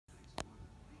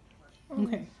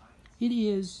Okay, it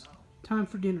is time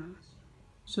for dinner.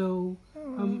 So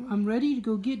I'm ready to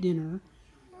go get dinner,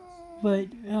 but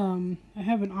I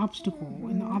have an obstacle,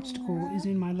 and the obstacle is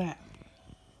in my lap.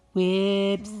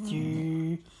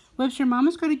 Webster, Webster,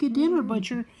 Mama's got to get dinner, but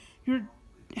you're.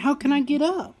 How can I get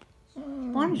up?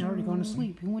 Barney's already gone to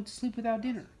sleep. He went to sleep without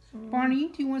dinner. Barney,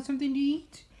 do you want something to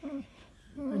eat? I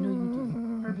know you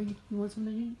do. Herbie, you want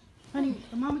something to eat? Honey,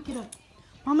 Mama, get up.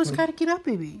 Mama's got to get up,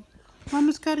 baby.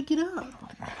 Mama's got to get up.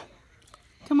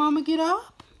 Can Mama get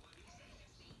up?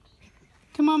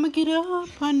 Can Mama get up?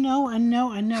 I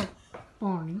know.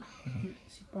 Barney.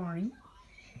 See, Barney.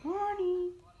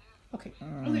 Okay.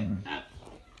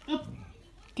 Up.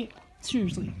 Okay.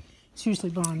 Seriously,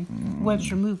 Barney.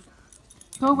 Webster, move.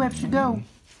 Go, Webster, go.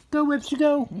 Go, Webster,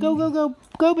 go. Go.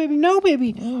 Go, baby. No,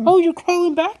 baby. Oh, you're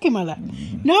crawling back in my lap.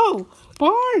 No.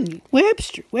 Barney.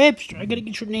 Webster. I gotta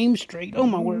get your name straight. Oh,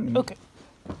 my word. Okay.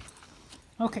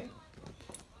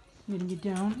 I'm gonna get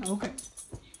down. Okay.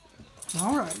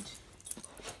 All right.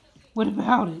 What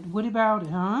about it,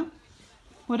 huh?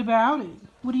 What about it?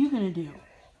 What are you gonna do?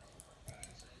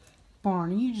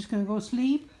 Barney, you just gonna go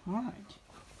sleep? All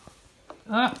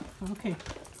right. Okay.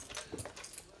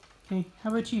 Okay, how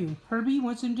about you? Herbie,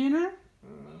 want some dinner?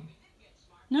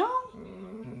 No? All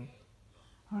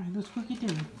right, let's go get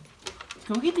dinner.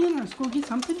 Let's go get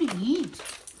something to eat.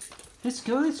 Let's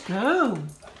go.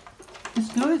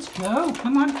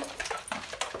 Come on,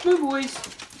 boys.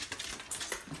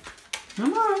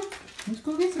 Come on. Let's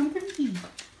go get something to eat.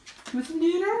 Want some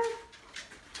dinner?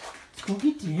 Let's go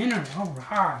get dinner. All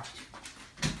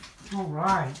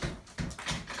right.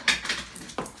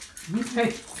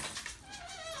 Okay.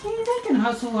 They can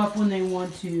hustle up when they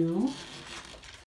want to.